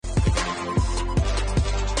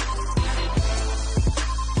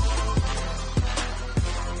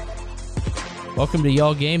Welcome to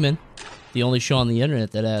Y'all Gaming, the only show on the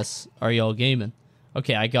internet that asks, are y'all gaming?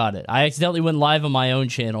 Okay, I got it. I accidentally went live on my own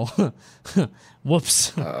channel.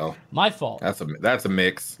 Whoops. Uh-oh. My fault. That's a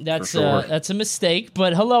mix. That's for sure. that's a mistake.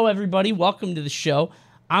 But hello, everybody. Welcome to the show.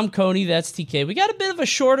 I'm Coney. That's TK. We got a bit of a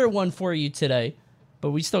shorter one for you today, but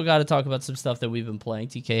we still got to talk about some stuff that we've been playing.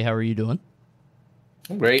 TK, how are you doing?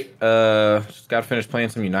 I'm great. Just got to finish playing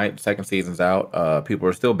some Unite. Second season's out. People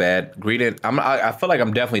are still bad. Greeting. I feel like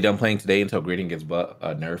I'm definitely done playing today until Greeting gets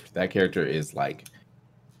nerfed. That character is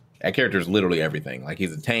literally everything. Like,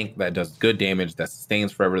 he's a tank that does good damage, that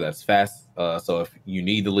sustains forever, that's fast. So if you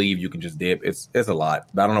need to leave, you can just dip. It's a lot.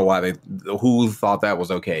 I don't know why who thought that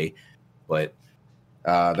was okay, but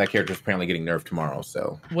that character is apparently getting nerfed tomorrow.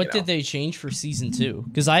 So what did they change for season 2?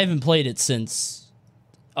 Because I haven't played it since.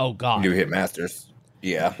 Oh God, New Hitmasters.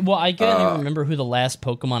 Yeah. Well, I can't even remember who the last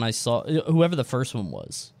Pokemon I saw. Whoever the first one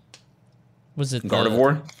was. Was it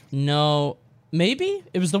Gardevoir? No, maybe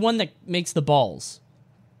it was the one that makes the balls.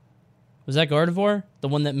 Was that Gardevoir? The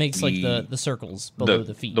one that makes like the circles below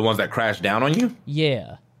the feet. The ones that crash down on you?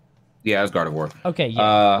 Yeah. Yeah, it's Gardevoir. Okay,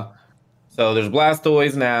 yeah. So there's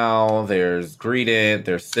Blastoise now, there's Greedent,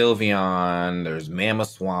 there's Sylveon, there's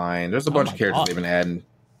Mamoswine. There's a bunch of characters they've been adding.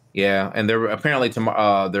 Yeah, and they're apparently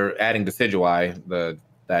they're adding Decidueye,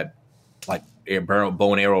 that like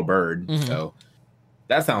bow and arrow bird. Mm-hmm. So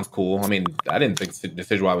that sounds cool. I mean, I didn't think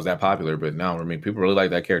Decidueye was that popular, but no, I mean, people really like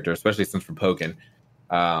that character, especially since for Pokken.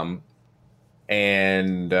 No,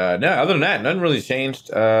 other than that, nothing really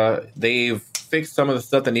changed. They've fixed some of the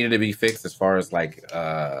stuff that needed to be fixed as far as like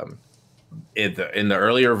in the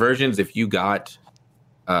earlier versions, if you got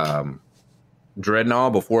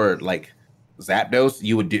Dreadnought before like Zapdos,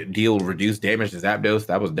 you would deal reduced damage to Zapdos.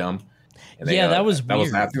 That was dumb. And that was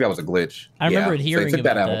weird. I think that was a glitch. I remember hearing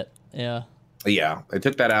about that. Yeah. Yeah, they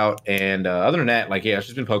took that out. And other than that, like, yeah, it's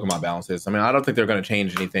just been Pokemon balances. I mean, I don't think they're going to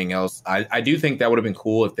change anything else. I do think that would have been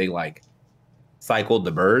cool if they like cycled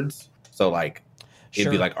the birds. So like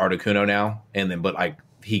it'd be like Articuno now, and then but like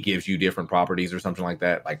he gives you different properties or something like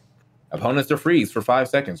that. Like opponents to freeze for 5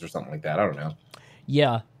 seconds or something like that. I don't know.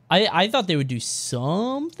 Yeah. I thought they would do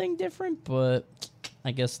something different, but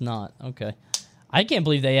I guess not. Okay. I can't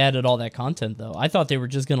believe they added all that content, though. I thought they were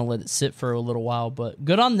just going to let it sit for a little while, but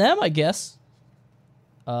good on them, I guess.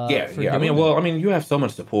 Yeah. I mean, you have so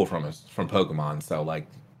much to pull from Pokemon, so, like,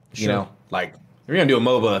 you know, like, if you're going to do a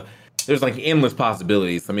MOBA, there's, like, endless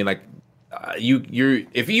possibilities. I mean, like, even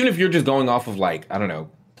if you're just going off of, like, I don't know,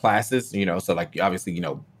 classes, you know, so, like, obviously, you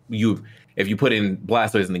know, if you put in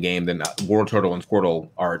Blastoise in the game, then Wartortle and Squirtle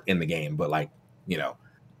are in the game. But like, you know,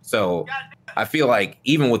 so I feel like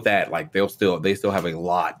even with that, like they still have a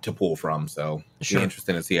lot to pull from. So it's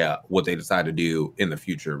interesting to see what they decide to do in the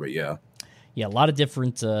future. But yeah, a lot of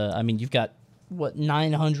different. I mean, you've got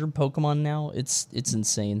 900 Pokemon now. It's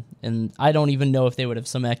insane, and I don't even know if they would have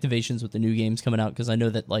some activations with the new games coming out because I know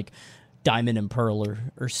that like Diamond and Pearl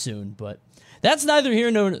are soon, but. That's neither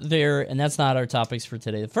here nor there, and that's not our topics for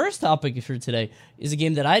today. The first topic for today is a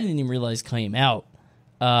game that I didn't even realize came out.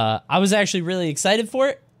 I was actually really excited for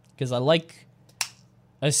it, because I like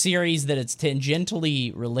a series that it's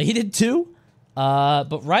tangentially related to.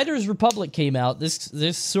 But Riders Republic came out. This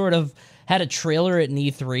sort of had a trailer at an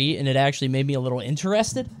E3, and it actually made me a little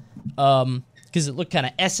interested, because it looked kind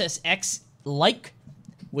of SSX-like,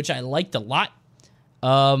 which I liked a lot.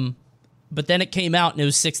 But then it came out and it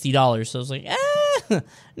was $60. So I was like,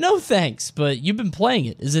 no thanks. But you've been playing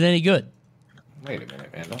it. Is it any good? Wait a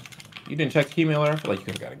minute, man. You didn't check Keymailer? I feel like you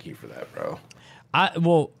could have got a key for that, bro.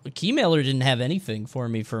 Keymailer didn't have anything for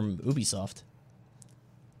me from Ubisoft.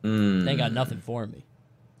 They got nothing for me.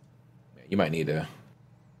 You might need to...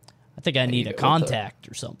 I think I need a contact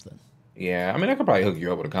or something. Yeah, I mean, I could probably hook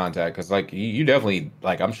you up with a contact, because, like, you definitely...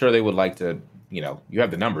 Like, I'm sure they would like to, you know, you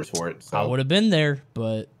have the numbers for it. So. I would have been there,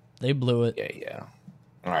 but... They blew it. Yeah.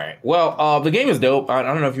 All right. Well, the game is dope. I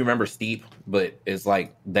don't know if you remember Steep, but it's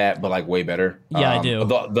like that, but like way better. Yeah, I do.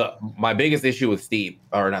 My biggest issue with Steep,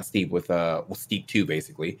 or not Steep, with Steep 2,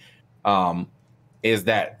 basically, is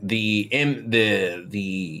that the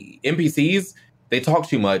NPCs, they talk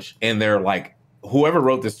too much, and they're like, whoever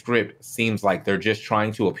wrote the script seems like they're just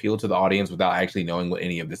trying to appeal to the audience without actually knowing what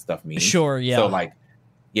any of this stuff means. Sure. Yeah. So like,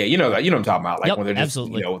 yeah, you know what I'm talking about. Like when they're just,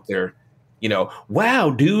 absolutely. You know, they're. You know, wow,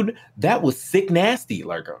 dude, that was sick nasty.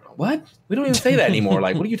 Like, what? We don't even say that anymore.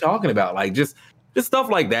 Like, what are you talking about? Like, just stuff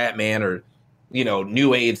like that, man. Or, you know,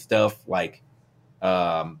 new age stuff. Like, you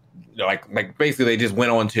know, like basically they just went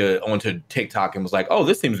onto TikTok and was like, oh,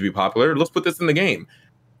 this seems to be popular. Let's put this in the game.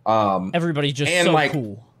 Everybody's just so like,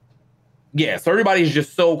 cool. Yeah, so everybody's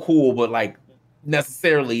just so cool, but like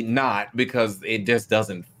necessarily not, because it just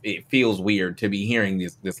doesn't it feels weird to be hearing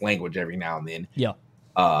this language every now and then. Yeah.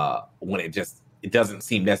 When it doesn't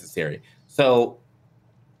seem necessary. So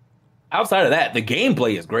outside of that, the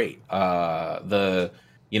gameplay is great.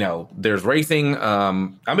 There's racing.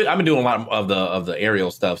 I've been doing a lot of the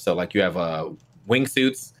aerial stuff. So like you have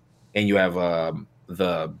wingsuits, and you have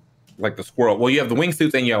the squirrel. Well, you have the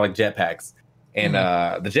wingsuits and you have like jetpacks. And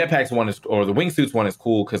the jetpacks one or the wingsuits one is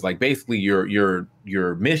cool because like basically your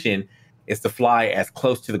mission is to fly as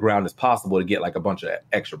close to the ground as possible to get like a bunch of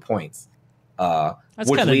extra points.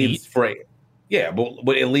 Which leads for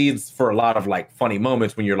but it leads for a lot of like funny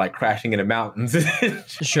moments when you're like crashing into mountains.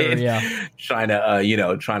 Sure, yeah. Trying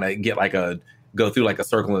to get like go through like a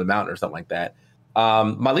circle in the mountain or something like that.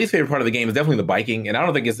 My least favorite part of the game is definitely the biking, and I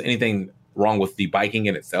don't think it's anything wrong with the biking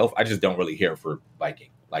in itself. I just don't really care for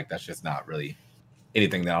biking. Like that's just not really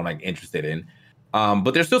anything that I'm like interested in.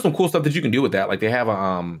 But there's still some cool stuff that you can do with that. Like they have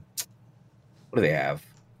what do they have?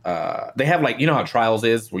 They have like, you know how Trials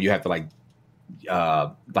is, where you have to like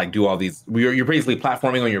do all these. You're basically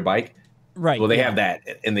platforming on your bike, right? Well, they have that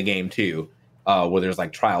in the game too, where there's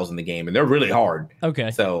like trials in the game, and they're really hard.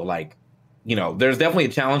 Okay. So like, there's definitely a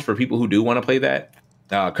challenge for people who do want to play that.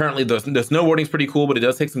 Currently, the snowboarding is pretty cool, but it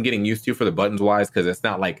does take some getting used to for the buttons wise, because it's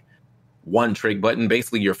not like one trick button.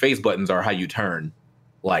 Basically, your face buttons are how you turn,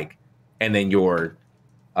 like, and then your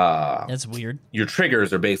that's weird. Your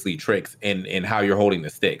triggers are basically tricks in how you're holding the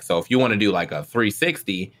stick. So if you want to do like a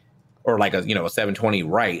 360 or like a 720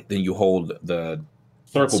 right, then you hold the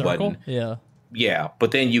circle button. Yeah.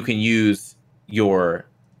 But then you can use your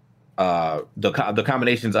the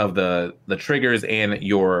combinations of the triggers and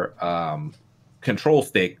your control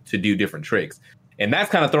stick to do different tricks. And that's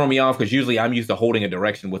kind of throwing me off because usually I'm used to holding a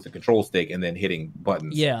direction with the control stick and then hitting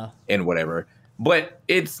buttons. Yeah. And whatever. But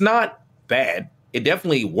it's not bad. It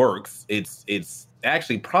definitely works. It's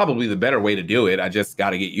actually probably the better way to do it. I just got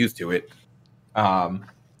to get used to it. That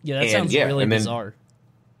sounds really bizarre.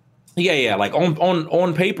 Yeah. Like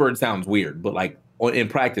on paper, it sounds weird, but like in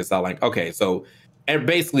practice, I'm like, okay, so and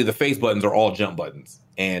basically the face buttons are all jump buttons,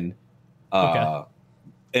 and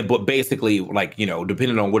but basically, like,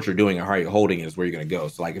 depending on what you're doing and how you're holding it is where you're going to go.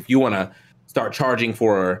 So like if you want to start charging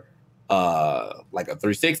for like a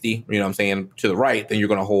 360, you know what I'm saying, to the right, then you're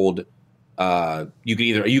going to hold. You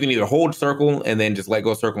can either hold circle and then just let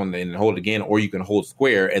go circle and then hold it again, or you can hold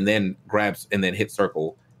square and then grabs and then hit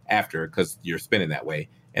circle after, because you're spinning that way,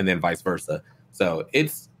 and then vice versa. So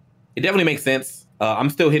it definitely makes sense. I'm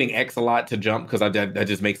still hitting X a lot to jump because that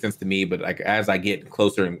just makes sense to me. But like as I get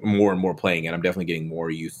closer and more playing it, I'm definitely getting more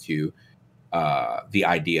used to the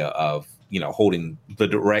idea of holding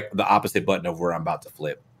the opposite button of where I'm about to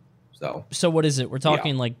flip. So what is it? We're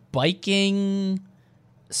talking like biking.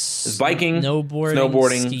 It's biking,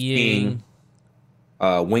 snowboarding, skiing,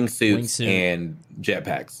 wingsuits, and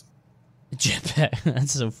jetpacks. Jetpack.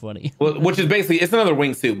 That's so funny. Well, which is basically, it's another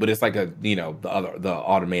wingsuit, but it's like the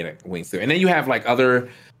automatic wingsuit. And then you have like other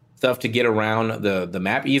stuff to get around the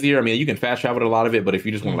map easier. I mean, you can fast travel to a lot of it, but if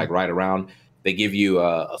you just want to like ride around, they give you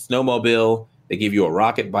a snowmobile, they give you a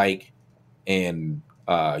rocket bike, and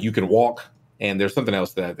you can walk. And there's something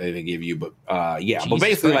else that they give you, but Jesus but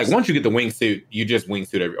basically, Christ. Like once you get the wingsuit, you just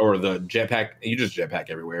wingsuit or the jetpack, you just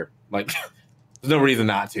jetpack everywhere. Like there's no reason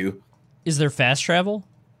not to. Is there fast travel?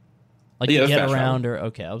 Like you get around, travel. Or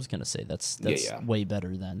okay, I was gonna say that's way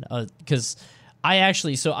better then, because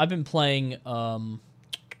I've been playing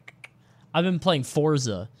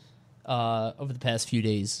Forza over the past few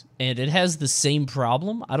days, and it has the same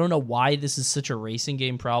problem. I don't know why this is such a racing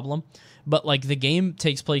game problem. But, like, the game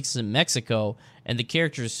takes place in Mexico, and the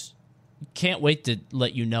characters can't wait to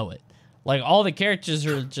let you know it. Like, all the characters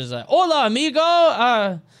are just like, hola,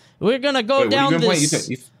 amigo! We're gonna go down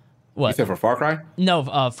this... What? You said for Far Cry?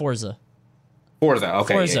 No, Forza. Forza,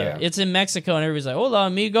 okay. Forza. Yeah. It's in Mexico, and everybody's like, hola,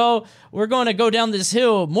 amigo! We're going to go down this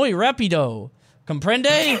hill muy rápido.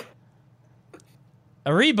 Comprende?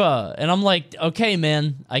 Arriba! And I'm like, okay,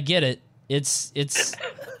 man, I get it. It's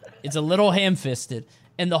a little ham-fisted.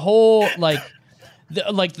 And the whole,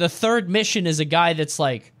 the third mission is a guy that's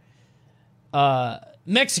like,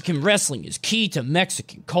 Mexican wrestling is key to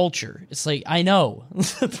Mexican culture. It's like, I know.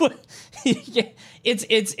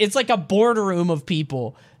 It's like a boardroom of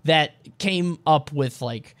people that came up with,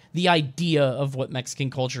 like, the idea of what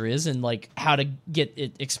Mexican culture is and, like, how to get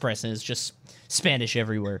it expressed. And it's just Spanish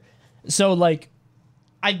everywhere. So, like,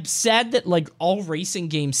 I'm sad that, like, all racing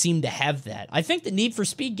games seem to have that. I think the Need for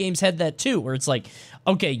Speed games had that too, where it's like,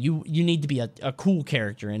 okay, you need to be a cool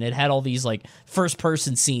character, and it had all these, like,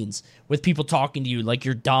 first-person scenes with people talking to you like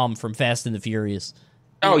you're Dom from Fast and the Furious.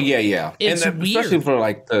 Oh yeah. It's and weird. Especially for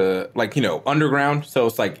like the underground. So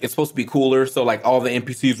it's like it's supposed to be cooler. So like all the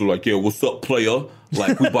NPCs were like, "Yeah, what's up, player?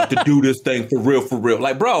 Like we about to do this thing for real.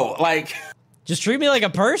 Like, bro, like just treat me like a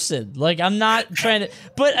person. Like I'm not trying to.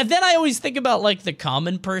 But then I always think about like the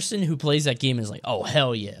common person who plays that game and is like, "Oh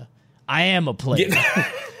hell yeah, I am a player.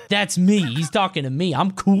 Yeah. That's me. He's talking to me.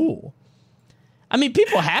 I'm cool." I mean,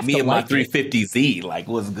 people have me to and like my 350Z. Like,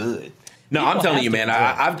 what's good? No, people I'm telling you, man.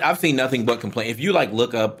 I've I've seen nothing but complaint. If you like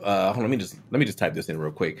look up, hold on, let me just type this in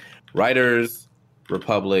real quick. Riders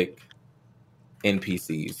Republic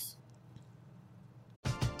NPCs.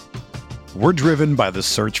 We're driven by the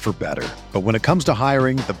search for better, but when it comes to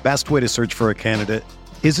hiring, the best way to search for a candidate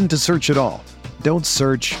isn't to search at all. Don't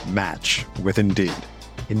search. Match with Indeed.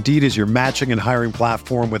 Indeed is your matching and hiring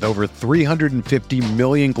platform with over 350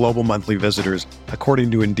 million global monthly visitors, according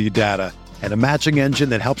to Indeed data, and a matching engine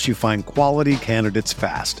that helps you find quality candidates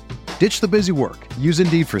fast. Ditch the busy work. Use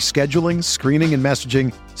Indeed for scheduling, screening, and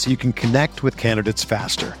messaging so you can connect with candidates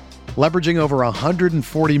faster. Leveraging over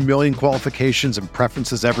 140 million qualifications and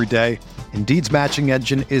preferences every day, Indeed's matching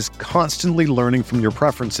engine is constantly learning from your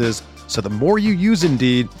preferences, so the more you use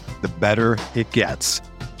Indeed, the better it gets.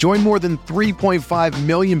 Join more than 3.5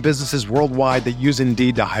 million businesses worldwide that use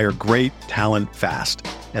Indeed to hire great talent fast.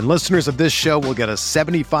 And listeners of this show will get a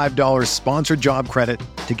 $75 sponsored job credit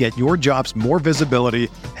to get your jobs more visibility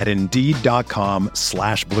at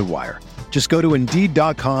Indeed.com/Blue Wire. Just go to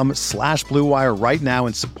Indeed.com/Blue Wire right now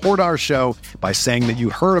and support our show by saying that you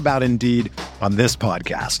heard about Indeed on this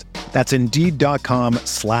podcast. That's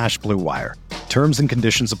Indeed.com/Blue Wire. Terms and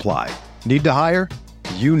conditions apply. Need to hire?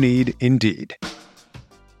 You need Indeed.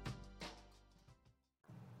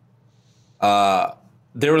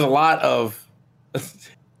 There was a lot of...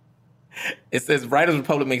 It says, Riders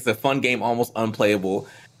Republic makes a fun game almost unplayable.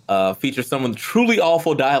 Features some truly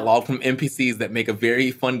awful dialogue from NPCs that make a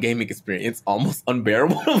very fun gaming experience almost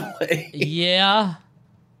unbearable to play. Yeah.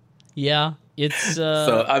 It's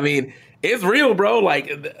so I mean, it's real, bro.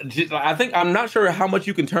 Like, I think I'm not sure how much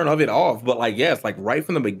you can turn of it off, but like, yes, like right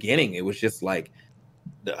from the beginning, it was just like,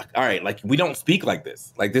 all right, like we don't speak like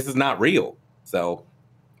this. Like this is not real. So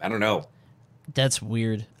I don't know. That's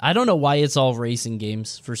weird. I don't know why it's all racing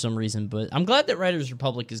games for some reason, but I'm glad that Riders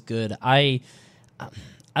Republic is good. I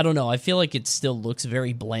don't know. I feel like it still looks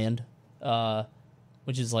very bland,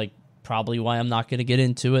 which is like probably why I'm not going to get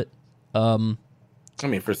into it. I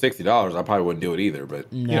mean, for $60, I probably wouldn't do it either.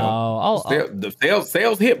 But no, the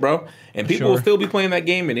sales hit, bro, and people will still be playing that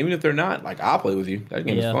game. And even if they're not, like I'll play with you. That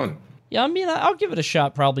game is fun. Yeah, I mean, I'll give it a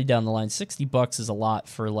shot probably down the line. $60 is a lot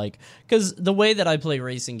for like, because the way that I play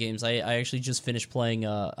racing games, I actually just finished playing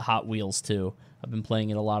Hot Wheels too. I've been playing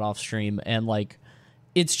it a lot off stream, and like,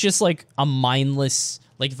 it's just like a mindless,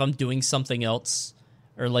 like if I'm doing something else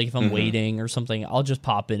or like if I'm waiting or something, I'll just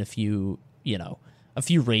pop in a few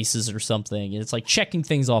races or something. And it's like checking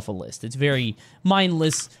things off a list. It's very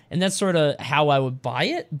mindless, and that's sort of how I would buy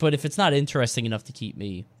it. But if it's not interesting enough to keep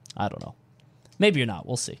me, I don't know. Maybe you're not.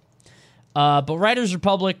 We'll see. But Riders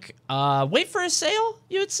Republic, wait for a sale,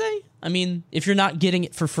 you would say? I mean, if you're not getting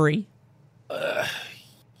it for free.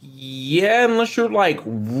 Yeah, unless you're like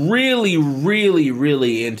really, really,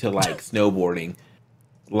 really into like snowboarding,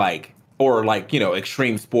 like, or like,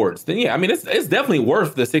 extreme sports, then yeah, I mean, it's definitely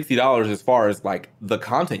worth the $60 as far as like the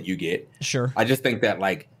content you get. Sure. I just think that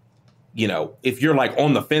like, if you're like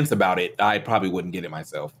on the fence about it, I probably wouldn't get it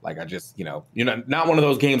myself. Like I just, you're not one of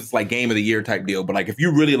those games that's like game of the year type deal. But like if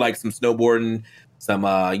you really like some snowboarding, some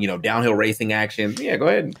downhill racing action, yeah, go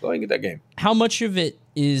ahead and get that game. How much of it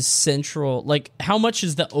is central? Like how much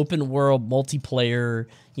is the open world multiplayer,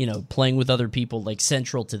 playing with other people like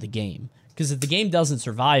central to the game? Because if the game doesn't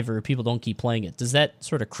survive or people don't keep playing it, does that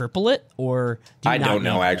sort of cripple it? Or I don't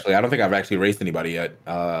know, actually. I don't think I've actually raced anybody yet.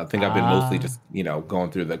 I think I've been mostly just, going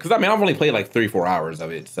through because I mean, I've only played like 3-4 hours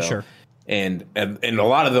of it. So, sure. And a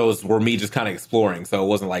lot of those were me just kind of exploring. So it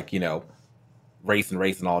wasn't like,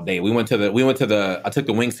 racing all day. I took the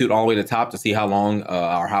wingsuit all the way to the top to see how long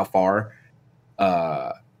or how far,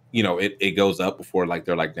 it goes up before like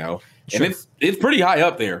they're like no. Sure. And it's pretty high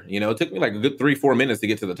up there. It took me like a good 3-4 minutes to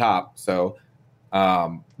get to the top. So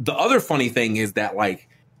the other funny thing is that like,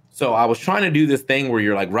 so I was trying to do this thing where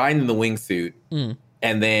you're like riding in the wingsuit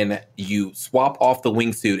and then you swap off the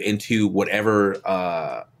wingsuit into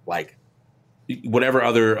whatever whatever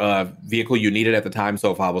other vehicle you needed at the time.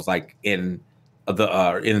 So if I was like in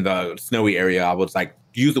the snowy area, I was like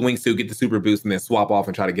use the wingsuit, get the super boost, and then swap off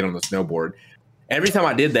and try to get on the snowboard. Every time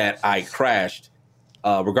I did that, I crashed,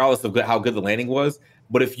 regardless of how good the landing was.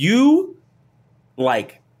 But if you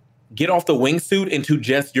like get off the wingsuit into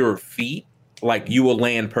just your feet, like you will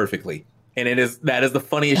land perfectly. and that is the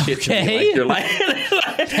funniest shit to me. You're like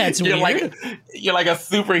that's you're weird. You're like a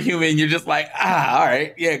superhuman. You're just like, all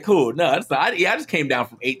right, yeah, cool. No, it's not. I just came down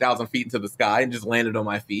from 8,000 feet into the sky and just landed on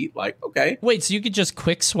my feet. Like, okay. Wait, so you could just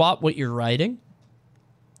quick swap what you're riding?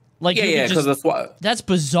 Like, yeah, because that's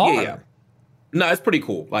bizarre. Yeah. No, it's pretty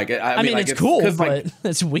cool. Like, I mean, like, it's cool, but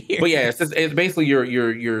it's weird. But yeah, it's basically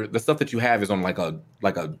your the stuff that you have is on like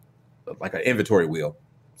an inventory wheel.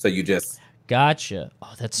 So you just gotcha.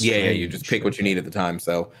 Oh, that's strange. Yeah. You just pick what you need at the time.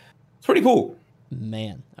 So it's pretty cool.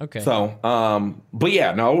 Man, okay. So, but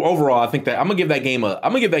yeah, no. Overall, I think that I'm gonna give that game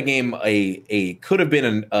a could have been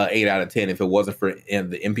an 8 out of 10 if it wasn't for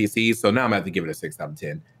the NPCs. So now I'm gonna have to give it a 6 out of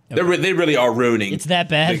 10. Okay. They really are ruining. It's that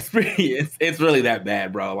bad. The experience. It's really that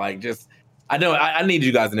bad, bro. Like, just I know I need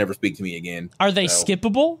you guys to never speak to me again. Are they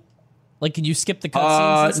skippable? Like, can you skip the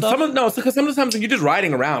cutscenes and stuff? Because sometimes when you're just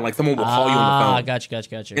riding around, like someone will call you on the phone.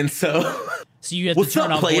 Gotcha. And so you have to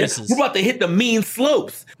turn on voices. We're about to hit the mean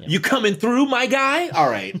slopes. Yeah. You coming through, my guy? All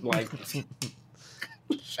right, like,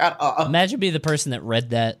 shut up. Imagine being the person that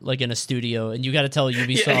read that, like, in a studio, and you got to tell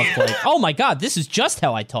Ubisoft, like, oh my god, this is just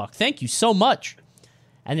how I talk. Thank you so much.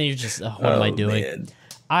 And then you're just, what am I doing? Man.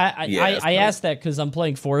 I asked that because I'm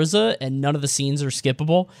playing Forza and none of the scenes are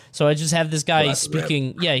skippable. So I just have this guy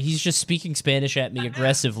speaking. Yeah, he's just speaking Spanish at me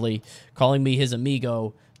aggressively, calling me his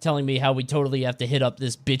amigo, telling me how we totally have to hit up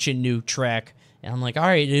this bitchin' new track. And I'm like, all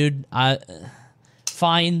right, dude,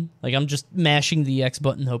 fine. Like, I'm just mashing the X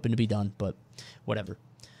button, hoping to be done, but whatever.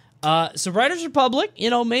 So Riders Republic,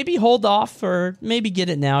 maybe hold off or maybe get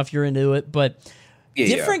it now if you're into it, but.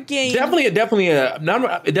 Different game. Definitely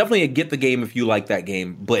a get the game if you like that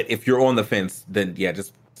game. But if you're on the fence, then yeah,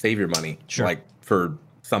 just save your money. Sure. Like for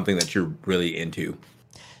something that you're really into.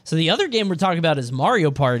 So the other game we're talking about is Mario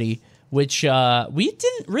Party, which we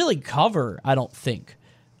didn't really cover, I don't think.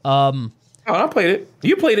 I played it.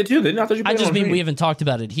 You played it too, didn't you? I just mean we haven't talked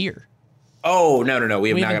about it here. Oh, no.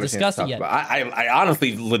 We haven't discussed it yet. I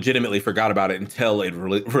honestly legitimately forgot about it until it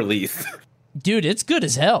released. Dude, it's good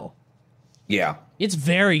as hell. Yeah. It's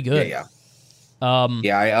very good. Yeah.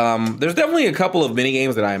 There's definitely a couple of mini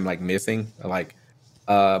games that I'm like missing, like,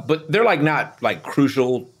 but they're like not like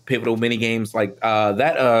crucial, pivotal mini games like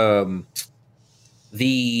in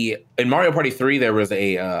Mario Party 3 there was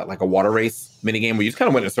a like a water race mini game where you just kind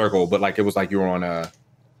of went in a circle, but like it was like you were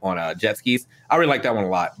on jet skis. I really liked that one a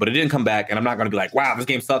lot, but it didn't come back, and I'm not going to be like, wow, this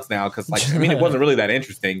game sucks now, because like I mean it wasn't really that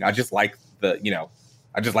interesting. I just liked the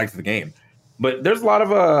game. But there's a lot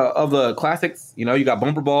of the classics. You got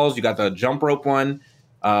Bumper Balls, you got the jump rope one,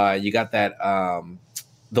 you got that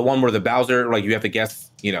the one where the Bowser, like you have to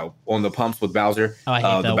guess, on the pumps with Bowser. Oh, I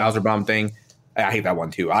hate that Bowser one. Bomb thing. I hate that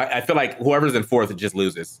one too. I feel like whoever's in fourth, it just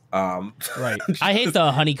loses. Right. I hate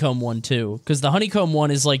the honeycomb one too, because the honeycomb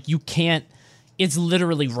one is like you can't. It's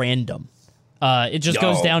literally random. It just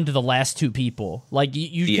goes down to the last two people. Like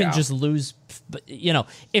you can just lose.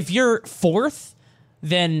 If you're fourth,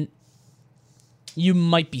 then you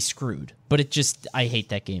might be screwed. But I hate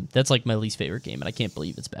that game. That's like my least favorite game, and I can't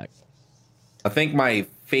believe it's back. I think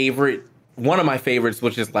one of my favorites,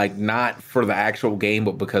 which is like not for the actual game,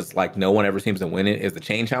 but because like no one ever seems to win it, is the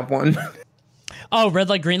Chain Chomp one. Oh, red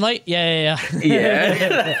light, green light? Yeah.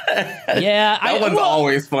 Yeah. That one's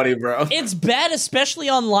always funny, bro. It's bad, especially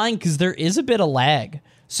online, because there is a bit of lag.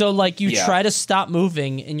 So like you try to stop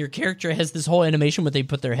moving, and your character has this whole animation where they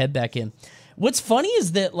put their head back in. What's funny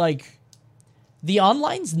is that like the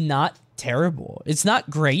online's not terrible. It's not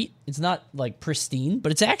great. It's not like pristine,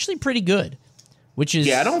 but it's actually pretty good. Which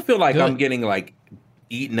is I don't feel like I'm getting like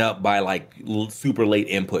eaten up by like super late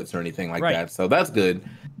inputs or anything like that. So that's good.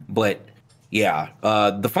 But yeah,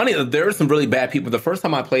 there were some really bad people. The first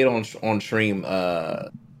time I played on stream,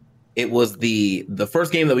 it was the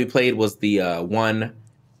first game that we played was the one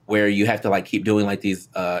where you have to like keep doing like these.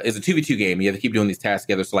 It's a 2v2 game. You have to keep doing these tasks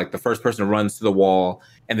together. So like the first person runs to the wall,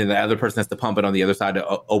 and then the other person has to pump it on the other side to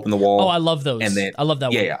open the wall. Oh, I love those. And then I love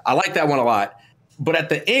that one. Yeah, I like that one a lot. But at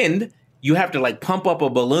the end, you have to like pump up a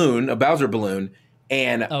Bowser balloon,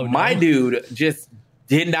 and my dude just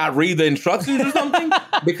did not read the instructions or something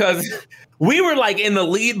because we were like in the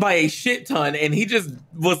lead by a shit ton, and he just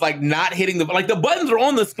was like not hitting the buttons are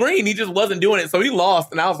on the screen. He just wasn't doing it, so he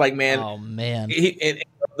lost. And I was like, man, oh man.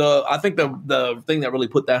 I think the thing that really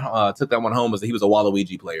took that one home was that he was a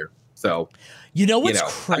Waluigi player. So what's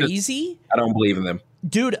crazy? I don't believe in them,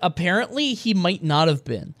 dude. Apparently, he might not have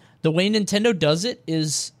been. The way Nintendo does it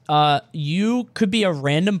is, you could be a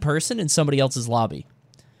random person in somebody else's lobby.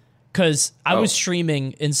 Because I was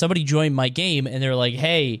streaming and somebody joined my game and they're like,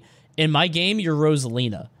 hey, in my game, you're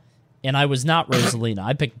Rosalina. And I was not Rosalina.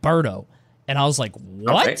 I picked Birdo. And I was like,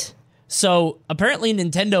 what? Okay. So apparently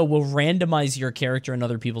Nintendo will randomize your character in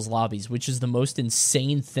other people's lobbies, which is the most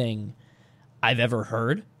insane thing I've ever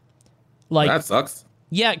heard. Like, that sucks.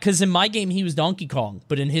 Yeah, because in my game he was Donkey Kong,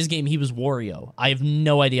 but in his game he was Wario. I have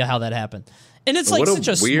no idea how that happened. And it's like such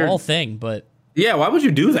a small thing, but... Yeah, why would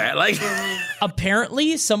you do that? Like,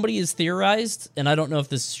 apparently somebody has theorized, and I don't know if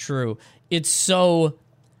this is true, it's so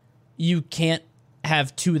you can't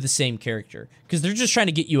have two of the same character. Because they're just trying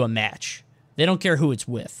to get you a match. They don't care who it's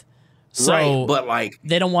with. So right, but like...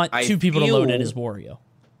 They don't want two people to load in as Wario.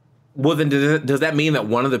 Well, then does that mean that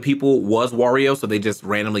one of the people was Wario, so they just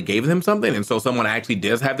randomly gave him something, and so someone actually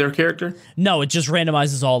does have their character? No, it just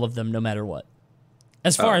randomizes all of them no matter what.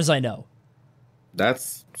 As far as I know.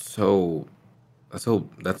 That's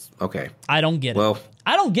okay. I don't get it.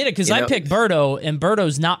 I don't get it because I picked Birdo, and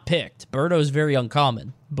Birdo's not picked. Birdo's very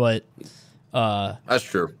uncommon, but... that's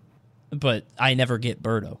true. But I never get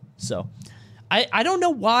Birdo, so... I don't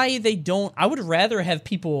know why they don't... I would rather have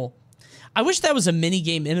people... I wish that was a mini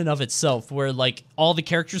game in and of itself where like all the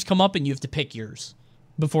characters come up and you have to pick yours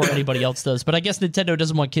before anybody else does. But I guess Nintendo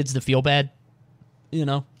doesn't want kids to feel bad, you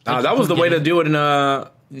know. That was the way to do it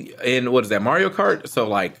in what is that, Mario Kart? So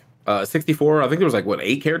like 64, I think there was like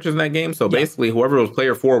 8 characters in that game. So basically whoever was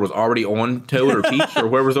player 4 was already on Toad or Peach or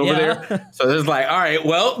whoever's over there. So it's like, all right,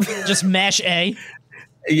 well, just mash A.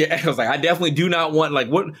 Yeah, I was like, I definitely do not want, like,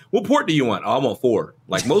 what port do you want? Oh, I want 4.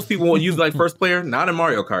 Like, most people will use, like, first player, not in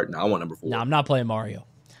Mario Kart. No, I want number 4. No, I'm not playing Mario.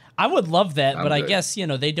 I would love that, but I guess, you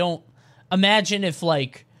know, they don't... Imagine if,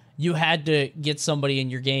 like, you had to get somebody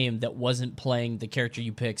in your game that wasn't playing the character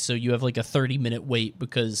you picked, so you have, like, a 30-minute wait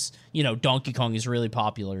because, you know, Donkey Kong is really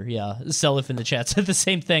popular. Yeah, Selif in the chat said the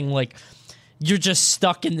same thing. Like, you're just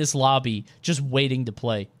stuck in this lobby just waiting to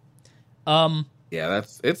play. Yeah,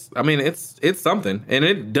 it's something, and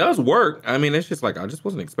it does work. I mean, it's just like I just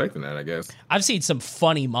wasn't expecting that, I guess. I've seen some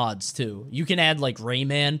funny mods too. You can add like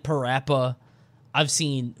Rayman, Parappa. I've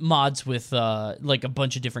seen mods with like a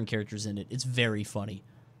bunch of different characters in it. It's very funny.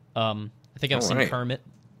 I think I've seen Kermit.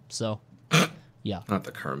 So, yeah, not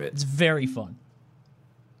the Kermit. It's very fun.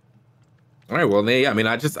 All right, well, yeah. I mean,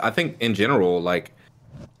 I think in general, like,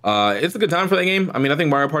 it's a good time for that game. I mean, I think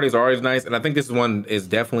Mario Party is always nice, and I think this one is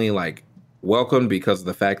definitely like welcome because of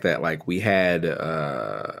the fact that like we had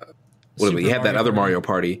that other Mario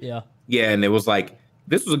Party. Yeah, and it was like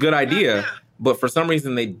this was a good idea, but for some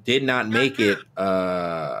reason they did not make it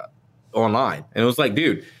online. And it was like,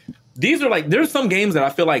 dude, these are like there's some games that I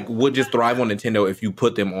feel like would just thrive on Nintendo if you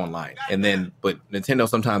put them online. And then but Nintendo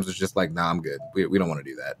sometimes is just like, nah, I'm good. We don't want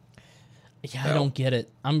to do that. Yeah, I don't get it.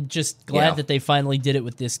 I'm just glad that they finally did it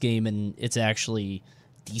with this game and it's actually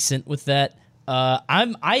decent with that.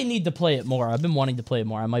 I need to play it more. I've been wanting to play it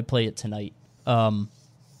more. I might play it tonight.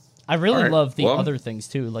 I really love the other things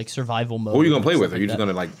too, like survival mode. Who are you gonna play with? Are you just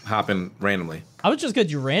gonna like hop in randomly? I was just gonna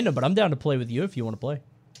do random, but I'm down to play with you if you want to play.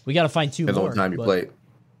 We got to find 2 more. Depends on what time you play.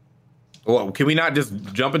 Well, can we not just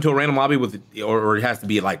jump into a random lobby with, or it has to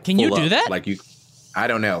be like? Can you do that? Like you, I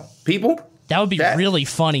don't know. People, that would be really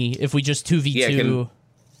funny if we just 2v2.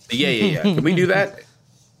 Yeah. Can we do that?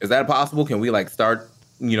 Is that possible? Can we like start?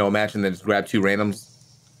 You know, match and then just grab 2 randoms.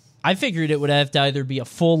 I figured it would have to either be a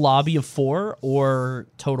full lobby of 4 or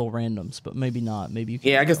total randoms, but maybe not. Maybe you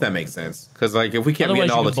can. Yeah, I guess that makes sense. Because like if we kept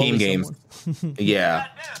getting all the team games, yeah.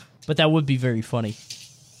 But that would be very funny.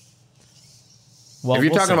 Well, if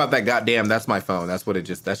you're talking about that, goddamn, that's my phone. That's what it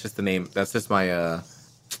just. That's just the name. That's just my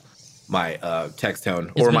text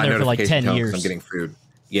tone or my notification tone because I'm getting food.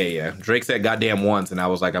 Yeah. Drake said goddamn once, and I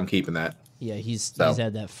was like, I'm keeping that. Yeah, he's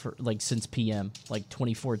had that for like since PM, like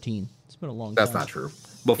 2014. It's been a long time. That's not true.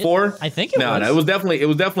 Before, I think it was. No, it was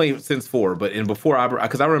definitely since 4. But before,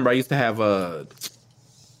 because I remember I used to have the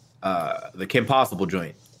Kim Possible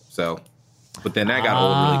joint. So, but then that got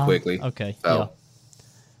old really quickly. Okay. So.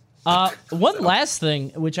 Yeah. One last thing,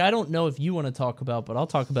 which I don't know if you want to talk about, but I'll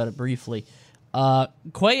talk about it briefly.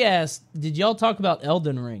 Quay asked, "Did y'all talk about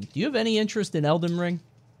Elden Ring? Do you have any interest in Elden Ring?"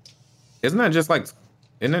 Isn't that just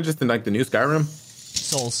in like the new Skyrim?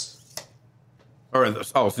 Souls.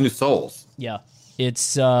 It's the new Souls. Yeah.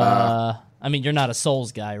 It's, I mean, you're not a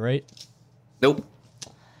Souls guy, right? Nope.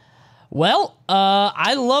 Well,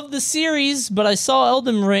 I love the series, but I saw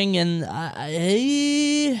Elden Ring and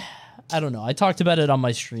I don't know. I talked about it on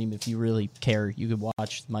my stream. If you really care, you could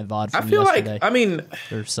watch my VOD from yesterday.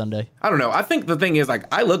 Or Sunday. I don't know. I think the thing is,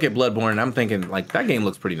 like, I look at Bloodborne and I'm thinking, like, that game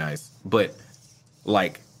looks pretty nice. But,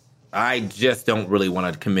 like, I just don't really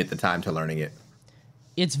want to commit the time to learning it.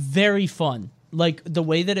 It's very fun. Like, the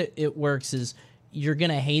way that it works is you're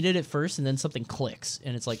going to hate it at first, and then something clicks,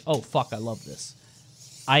 and it's like, oh, fuck, I love this.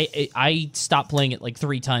 I stopped playing it, like,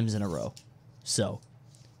 3 times in a row. So,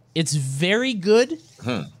 It's very good,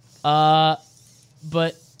 but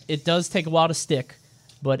it does take a while to stick.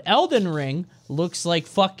 But Elden Ring looks like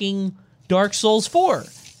fucking Dark Souls 4.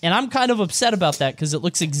 And I'm kind of upset about that because it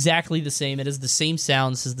looks exactly the same. It has the same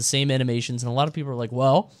sounds, has the same animations, and a lot of people are like,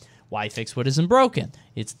 well, why fix what isn't broken?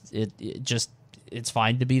 It's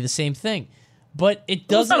fine to be the same thing. But it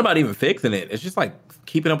doesn't... It's not about even fixing it. It's just like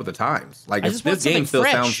keeping up with the times. Like if this game still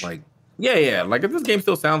sounds like... Yeah. Like if this game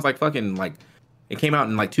still sounds like fucking like it came out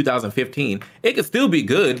in like 2015, it could still be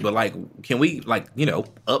good, but like can we like, you know,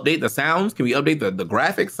 update the sounds? Can we update the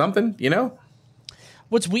graphics? Something, you know?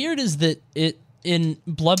 What's weird is that it in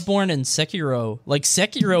Bloodborne and Sekiro, like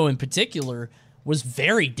Sekiro in particular, was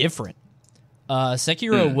very different.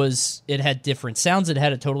 Sekiro it had different sounds, it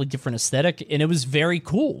had a totally different aesthetic, and it was very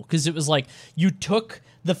cool because it was like you took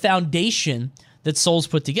the foundation that Souls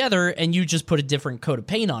put together and you just put a different coat of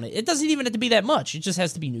paint on it. It doesn't even have to be that much. It just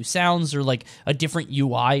has to be new sounds or like a different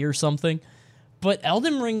UI or something. But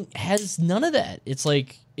Elden Ring has none of that. It's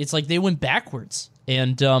like they went backwards.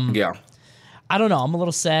 And I don't know, I'm a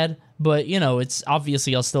little sad, but you know, it's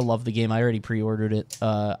obviously I'll still love the game. I already pre-ordered it.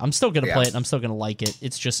 I'm still going to play it and I'm still going to like it.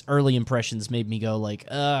 It's just early impressions made me go like,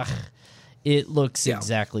 ugh, it looks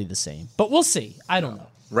exactly the same. But we'll see. I don't know.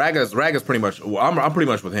 Raga's pretty much. Well, I'm pretty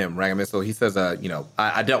much with him. Raga Missile. He says, you know,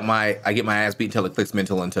 I get my ass beat until it clicks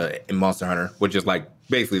mental into Monster Hunter, which is like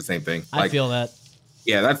basically the same thing. Like, I feel that.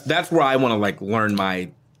 Yeah, that's where I want to like learn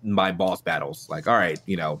my boss battles. Like, all right,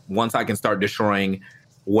 you know, once I can start destroying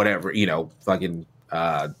whatever, you know, fucking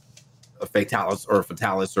a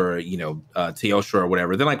Fatalis or you know Teostra or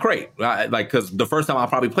whatever, then like great. Like because the first time I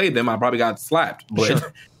probably played them, I probably got slapped, but.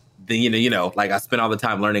 Sure. Then you know, like I spent all the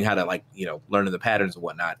time learning how to like, you know, learning the patterns and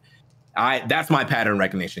whatnot. That's my pattern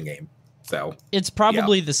recognition game. So it's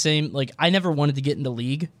probably the same. Like I never wanted to get into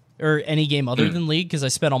League or any game other than League because I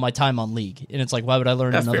spent all my time on League, and it's like, why would I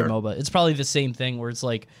learn another MOBA? It's probably the same thing where it's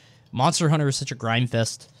like Monster Hunter is such a grind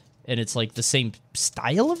fest, and it's like the same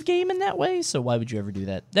style of game in that way. So why would you ever do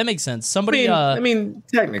that? That makes sense. Somebody, I mean,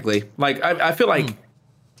 technically, like I feel like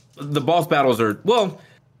the boss battles are well.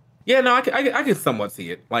 Yeah, no, I can somewhat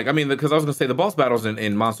see it. Like, I mean, because I was going to say the boss battles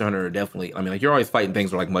in Monster Hunter are definitely, I mean, like, you're always fighting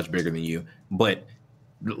things that are, like, much bigger than you. But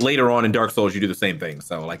later on in Dark Souls, you do the same thing.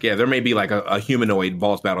 So, like, yeah, there may be, like, a humanoid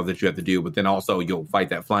boss battle that you have to do, but then also you'll fight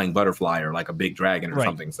that flying butterfly or, like, a big dragon or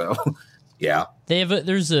something. So, yeah.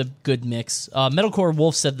 There's a good mix. Metalcore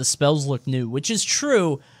Wolf said the spells look new, which is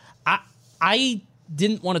true. I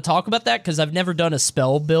didn't want to talk about that because I've never done a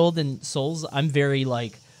spell build in Souls. I'm very,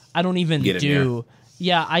 like, I don't even do...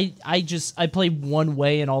 Yeah, I play one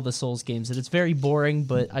way in all the Souls games, and it's very boring,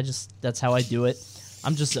 but that's how I do it.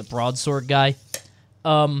 I'm just a broadsword guy.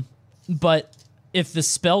 But if the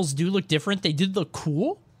spells do look different, they did look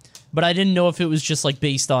cool, but I didn't know if it was just like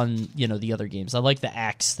based on, you know, the other games. I like the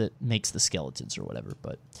axe that makes the skeletons or whatever,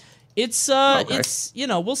 but it's you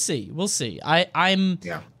know, we'll see. I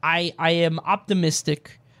am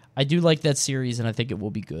optimistic. I do like that series, and I think it will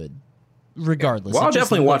be good. Regardless, well, I'll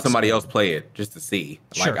definitely watch somebody else play it just to see.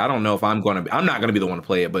 Like, I don't know if I'm not going to be the one to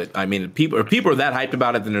play it, but I mean, if people are that hyped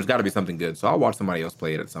about it, then there's got to be something good. So I'll watch somebody else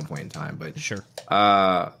play it at some point in time. But sure.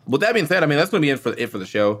 With that being said, I mean, that's going to be it for the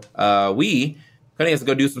show. We kind of has to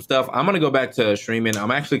go do some stuff. I'm going to go back to streaming.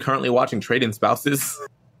 I'm actually currently watching Trade-in Spouses.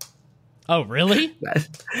 Oh, really? Yeah,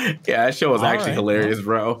 that show was actually hilarious,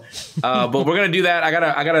 bro. But we're gonna do that. I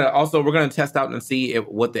gotta. Also, we're gonna test out and see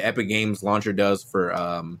what the Epic Games launcher does for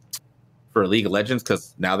League of Legends,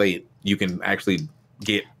 because now you can actually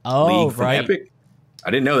get League from Epic. I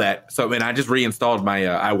didn't know that. So, I mean, I just reinstalled my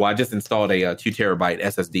I just installed a 2 terabyte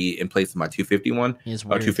SSD in place of my 250 one,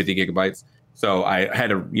 or 250 gigabytes. So I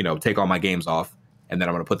had to, take all my games off, and then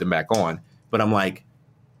I'm going to put them back on. But I'm like,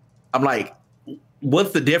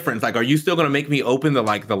 what's the difference? Like, are you still going to make me open the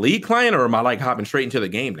League client, or am I like hopping straight into the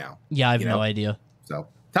game now? Yeah, I have no idea. So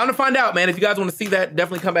time to find out, man. If you guys want to see that,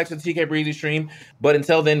 definitely come back to the TK Breezy stream. But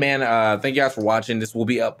until then, man, thank you guys for watching. This will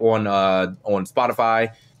be up on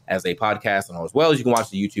Spotify as a podcast, and as well as you can watch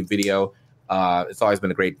the YouTube video. It's always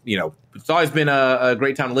been a great, it's always been a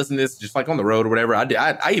great time to listen to this, just like on the road or whatever.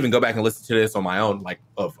 I even go back and listen to this on my own, like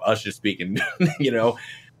of us just speaking,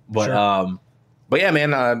 But sure. But yeah,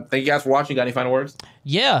 man, thank you guys for watching. Got any final words?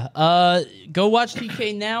 Yeah, go watch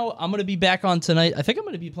TK now. I'm going to be back on tonight. I think I'm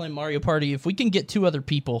going to be playing Mario Party. If we can get 2 other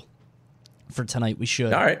people for tonight, we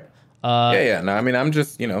should. All right. Yeah. No, I mean, I'm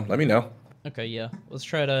just, let me know. Okay, yeah. Let's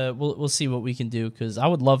try to, we'll see what we can do, because I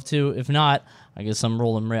would love to. If not, I guess I'm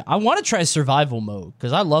rolling. I want to try survival mode,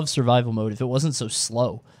 because I love survival mode if it wasn't so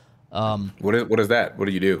slow. What is that? What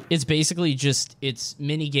do you do? It's basically it's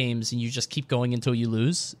mini games, and you just keep going until you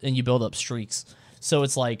lose, and you build up streaks. So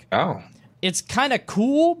it's like, it's kind of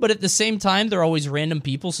cool, but at the same time, they're always random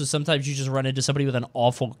people. So sometimes you just run into somebody with an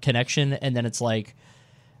awful connection, and then it's like,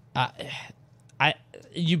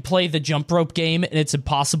 you play the jump rope game, and it's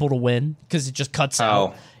impossible to win because it just cuts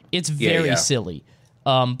out. It's very silly.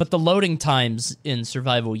 But the loading times in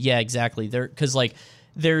survival, yeah, exactly. Because like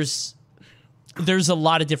there's a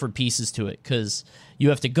lot of different pieces to it because you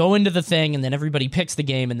have to go into the thing and then everybody picks the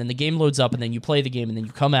game and then the game loads up and then you play the game and then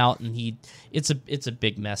you come out and it's a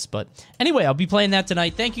big mess. But anyway, I'll be playing that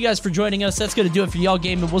tonight. Thank you guys for joining us. That's going to do it for Y'all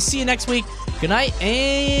Gaming. We'll see you next week. Good night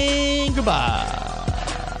and goodbye.